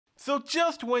So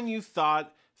just when you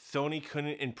thought Sony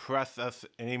couldn't impress us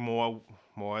anymore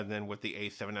more than with the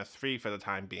A7S III for the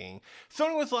time being,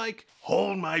 Sony was like,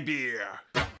 hold my beer.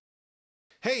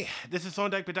 Hey, this is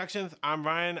Sony Productions. I'm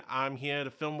Ryan. I'm here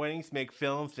to film weddings, make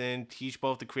films, and teach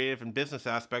both the creative and business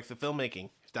aspects of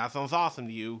filmmaking. If that sounds awesome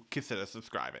to you, consider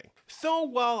subscribing. So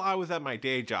while I was at my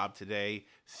day job today,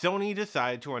 Sony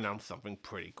decided to announce something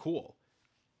pretty cool.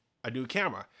 A new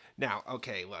camera. Now,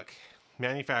 okay, look.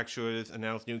 Manufacturers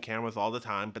announce new cameras all the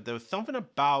time, but there was something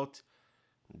about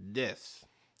this,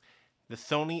 the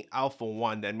Sony Alpha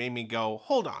 1, that made me go,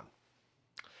 hold on.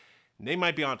 They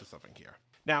might be onto something here.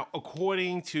 Now,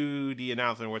 according to the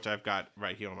announcement, which I've got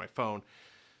right here on my phone,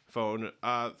 for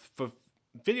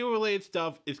video-related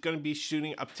stuff, it's going to be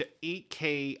shooting up to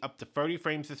 8K, up to 30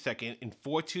 frames a second in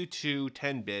 422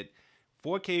 10-bit,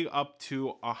 4K up to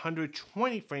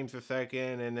 120 frames a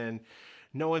second, and then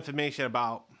no information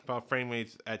about frame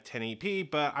rates at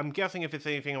 1080p, but I'm guessing if it's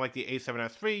anything like the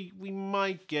A7S III, we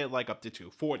might get like up to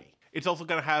 240. It's also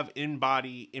going to have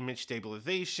in-body image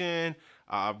stabilization,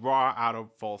 raw out of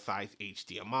full-size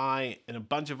HDMI, and a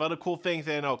bunch of other cool things.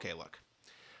 And okay, look,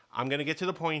 I'm going to get to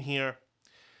the point here.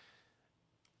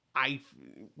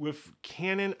 With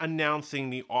Canon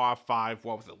announcing the R5,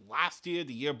 what was it, last year,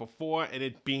 the year before, and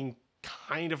it being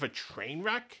kind of a train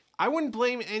wreck, I wouldn't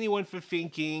blame anyone for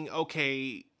thinking,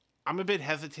 okay, I'm a bit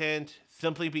hesitant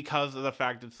simply because of the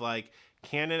fact it's like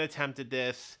Canon attempted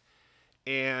this,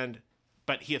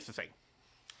 but here's the thing.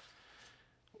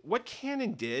 What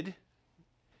Canon did,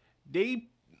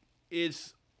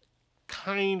 is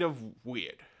kind of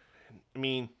weird. I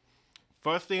mean,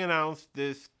 first they announced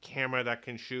this camera that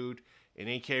can shoot in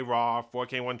 8K RAW,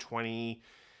 4K 120,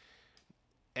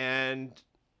 and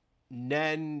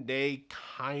then they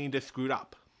kind of screwed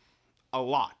up a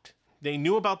lot. They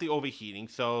knew about the overheating,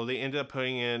 so they ended up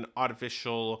putting an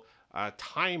artificial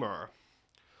timer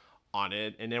on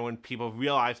it, and then when people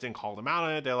realized and called them out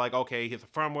on it, they're like, okay, here's a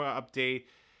firmware update.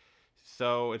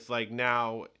 So it's like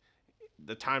now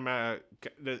the timer,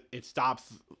 it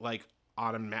stops like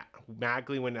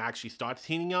automatically when it actually starts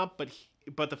heating up,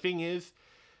 but the thing is,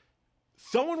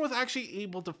 someone was actually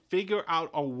able to figure out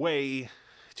a way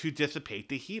to dissipate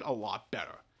the heat a lot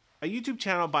better. A YouTube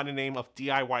channel by the name of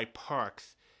DIY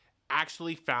Perks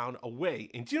actually found a way.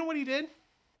 And do you know what he did?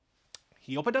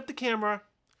 He opened up the camera,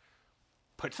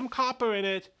 put some copper in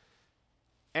it,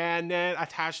 and then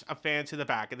attached a fan to the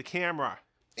back of the camera.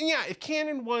 And yeah, if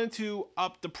Canon wanted to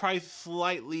up the price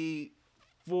slightly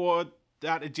for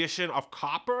that addition of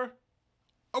copper,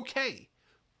 okay.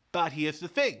 But here's the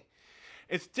thing.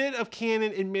 Instead of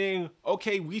Canon admitting,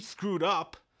 okay, we screwed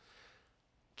up,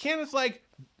 Canon's like,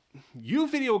 you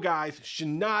video guys should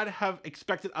not have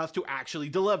expected us to actually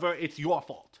deliver. It's your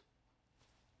fault.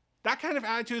 That kind of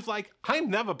attitude is like, I'm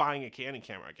never buying a Canon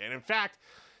camera again. In fact,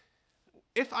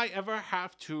 if I ever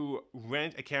have to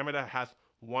rent a camera that has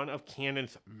one of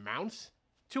Canon's mounts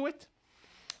to it,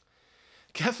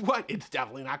 guess what? It's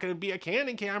definitely not going to be a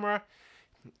Canon camera.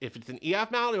 If it's an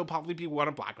EF mount, it'll probably be one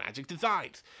of Blackmagic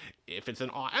Designs. If it's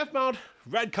an RF mount,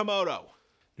 Red Komodo.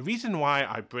 The reason why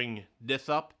I bring this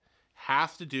up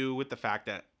has to do with the fact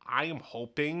that I am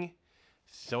hoping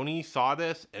Sony saw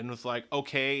this and was like,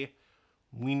 okay,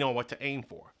 we know what to aim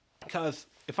for. Because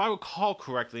if I recall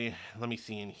correctly, let me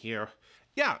see in here.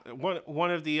 Yeah,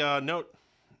 one of the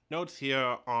notes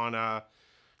here on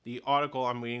the article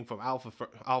I'm reading from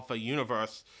Alpha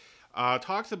Universe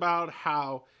talks about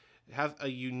how it has a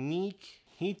unique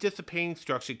heat dissipating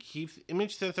structure, keeps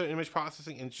image sensor and image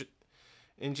processing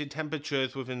engine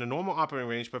temperatures within the normal operating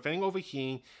range, preventing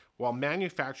overheating while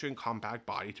manufacturing compact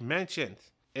body dimensions.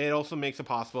 It also makes it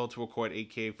possible to record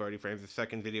 8K 30 frames a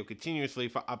second video continuously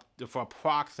for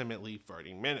approximately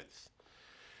 30 minutes.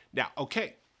 Now,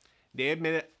 okay, they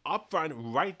admitted up front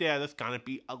right there there's gonna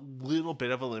be a little bit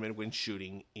of a limit when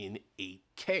shooting in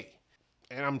 8K.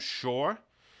 And I'm sure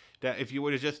that if you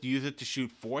were to just use it to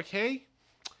shoot 4K,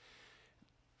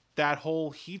 that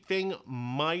whole heat thing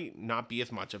might not be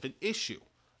as much of an issue.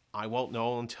 I won't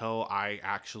know until I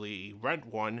actually rent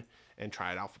one and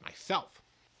try it out for myself.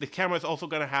 The camera is also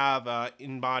going to have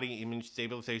in-body image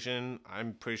stabilization.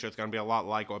 I'm pretty sure it's going to be a lot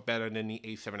like or better than the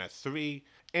A7S III.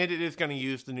 And it is going to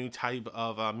use the new type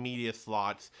of media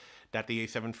slots that the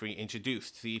A7 III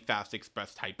introduced, the Fast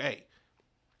Express Type A.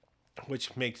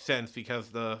 Which makes sense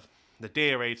because the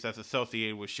data rates that's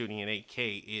associated with shooting in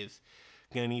 8K is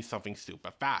going to need something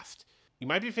super fast. You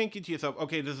might be thinking to yourself,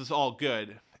 okay, this is all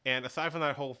good. And aside from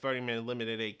that whole 30-minute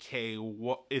limited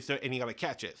 8K, is there any other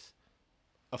catches?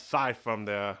 Aside from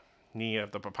the need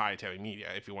of the proprietary media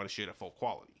if you want to shoot at full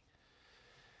quality.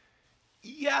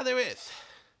 Yeah, there is.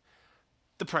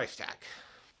 The price tag.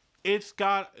 It's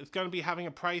going to be having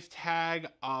a price tag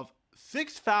of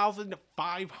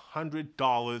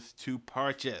 $6,500 to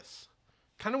purchase.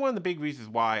 Kind of one of the big reasons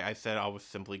why I said I was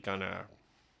simply gonna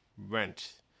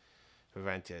rent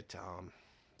it.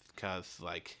 Because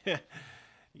like,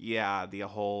 yeah, the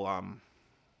whole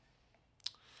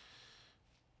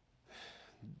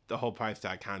price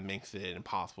tag kind of makes it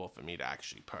impossible for me to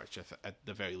actually purchase, at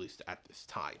the very least at this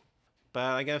time. But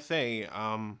I gotta say,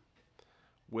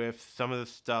 with some of the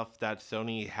stuff that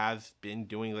Sony has been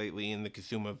doing lately in the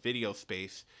consumer video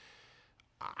space,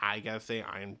 I gotta say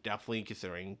I am definitely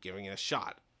considering giving it a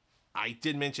shot. I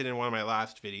did mention in one of my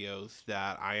last videos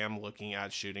that I am looking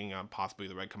at shooting possibly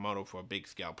the Red Komodo for a big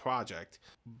scale project.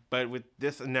 But with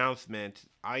this announcement,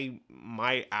 I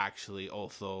might actually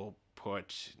also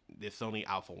put the Sony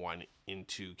Alpha 1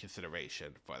 into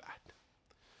consideration for that.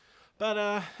 But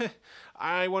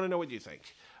I want to know what you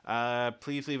think.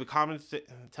 Please leave a comment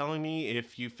telling me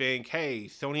if you think, hey,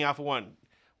 Sony Alpha 1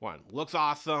 looks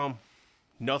awesome.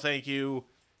 No thank you.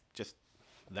 Just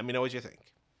let me know what you think.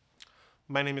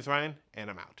 My name is Ryan, and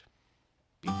I'm out.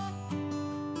 Peace.